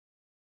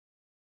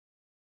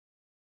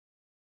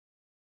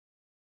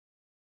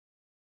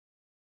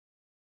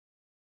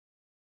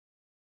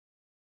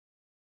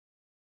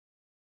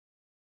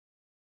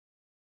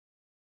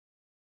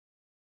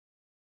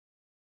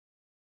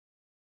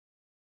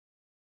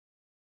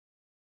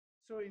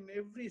So in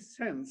every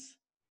sense,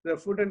 the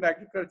food and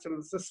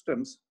agricultural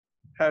systems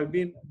have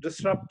been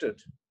disrupted,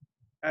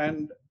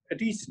 and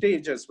at each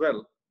stage as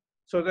well,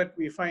 so that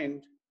we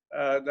find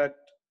that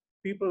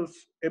people's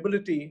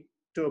ability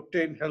to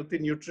obtain healthy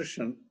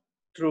nutrition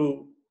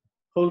through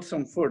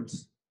wholesome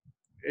foods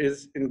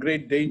is in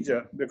great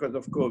danger because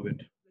of COVID.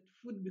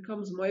 Food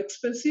becomes more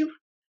expensive,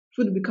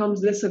 food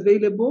becomes less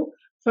available,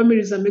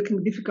 families are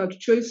making difficult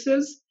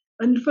choices,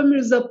 and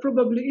families are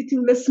probably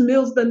eating less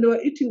meals than they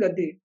were eating a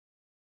day.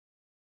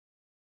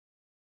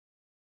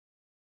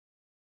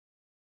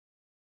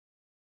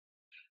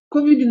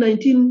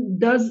 COVID-19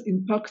 does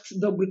impact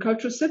the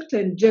agricultural sector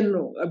in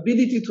general.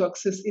 Ability to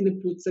access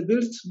inputs,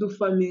 ability to do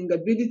farming,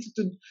 ability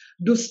to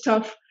do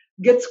stuff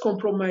gets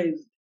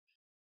compromised.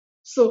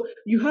 So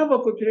you have a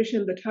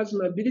population that has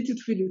no ability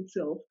to feed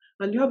itself,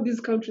 and you have these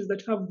countries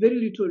that have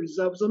very little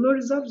reserves or no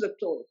reserves at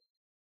all.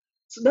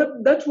 So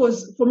that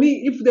was, for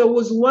me, if there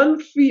was one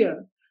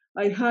fear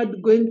I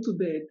had going to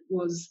bed,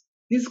 was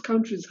these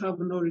countries have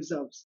no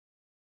reserves.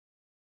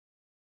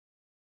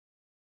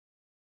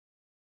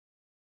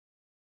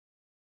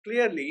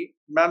 Clearly,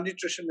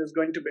 malnutrition is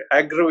going to be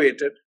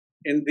aggravated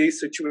in these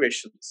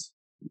situations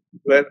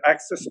where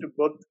access to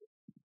both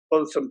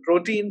wholesome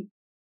protein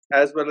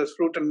as well as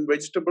fruit and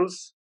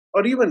vegetables,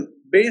 or even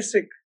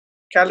basic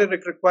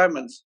caloric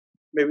requirements,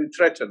 may be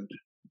threatened.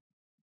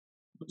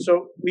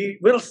 So we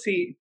will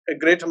see a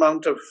great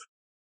amount of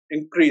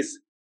increase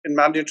in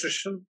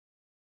malnutrition.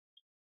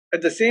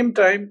 At the same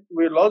time,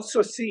 we'll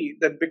also see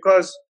that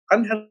because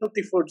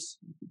unhealthy foods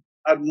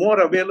are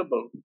more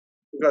available,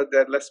 because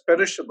they're less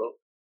perishable,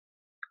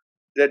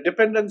 their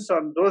dependence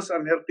on those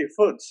unhealthy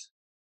foods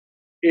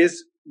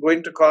is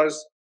going to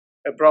cause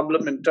a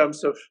problem in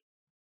terms of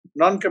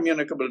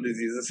non-communicable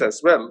diseases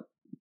as well,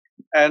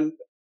 and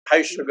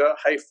high sugar,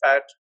 high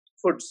fat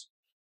foods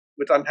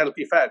with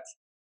unhealthy fats,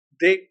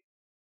 they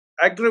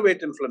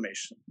aggravate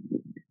inflammation.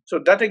 So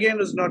that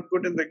again is not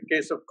good in the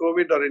case of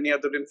COVID or any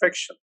other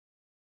infection.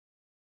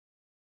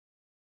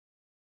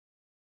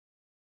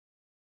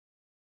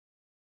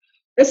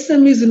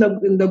 SMEs in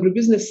the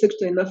agribusiness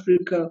sector in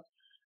Africa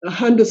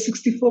handle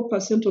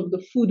 64% of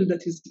the food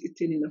that is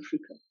eaten in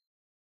Africa,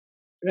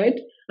 right?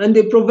 And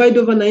they provide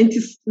over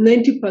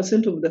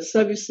 90% of the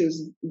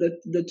services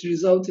that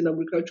result in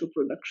agricultural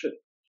production.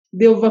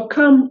 They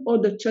overcome all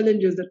the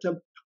challenges that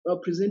are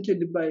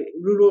presented by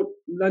rural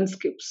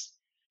landscapes.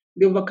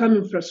 They overcome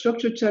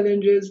infrastructure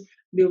challenges.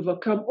 They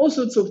overcome all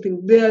sorts of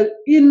things. They are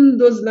in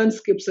those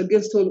landscapes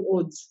against all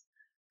odds.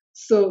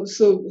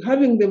 So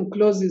having them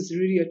close is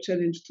really a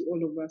challenge to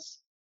all of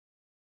us.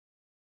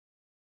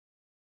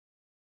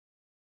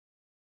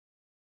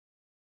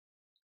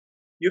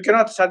 You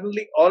cannot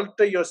suddenly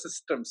alter your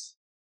systems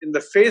in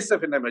the face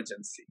of an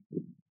emergency.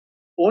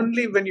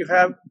 Only when you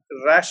have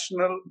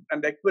rational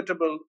and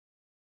equitable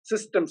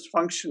systems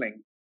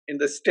functioning in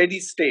the steady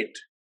state,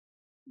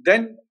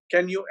 then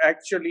can you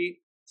actually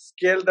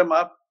scale them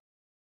up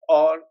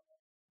or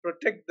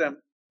protect them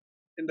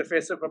in the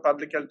face of a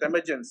public health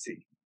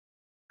emergency.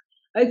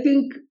 I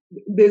think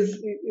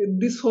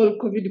this whole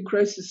COVID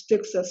crisis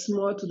takes us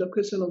more to the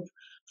question of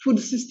food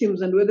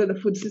systems and whether the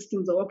food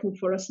systems are working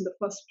for us in the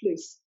first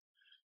place.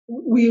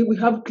 We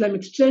have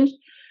climate change.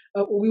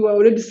 We were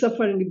already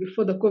suffering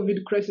before the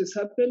COVID crisis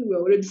happened. We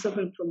were already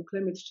suffering from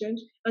climate change.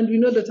 And we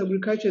know that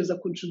agriculture is a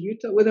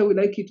contributor, whether we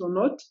like it or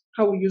not.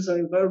 How we use our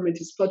environment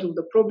is part of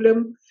the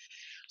problem.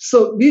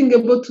 So being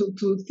able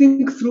to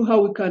think through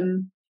how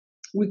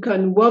we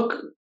can work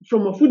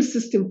from a food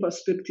system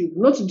perspective,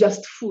 not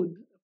just food.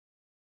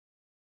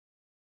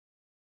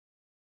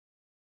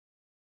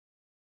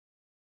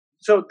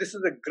 So this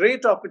is a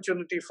great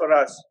opportunity for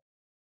us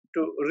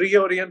to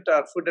reorient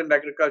our food and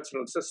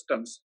agricultural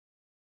systems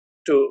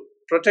to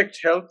protect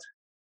health,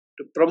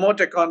 to promote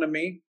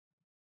economy,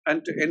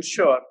 and to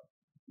ensure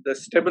the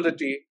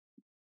stability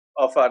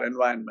of our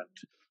environment.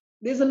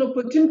 There's an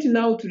opportunity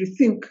now to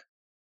rethink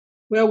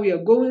where we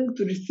are going,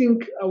 to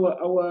rethink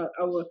our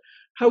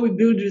how we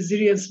build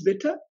resilience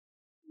better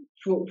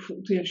to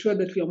ensure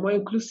that we are more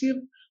inclusive,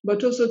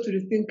 but also to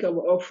rethink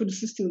our food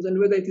systems and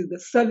whether it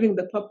is serving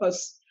the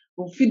purpose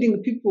of feeding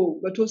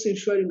people, but also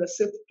ensuring a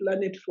safe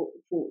planet for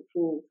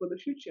the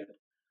future.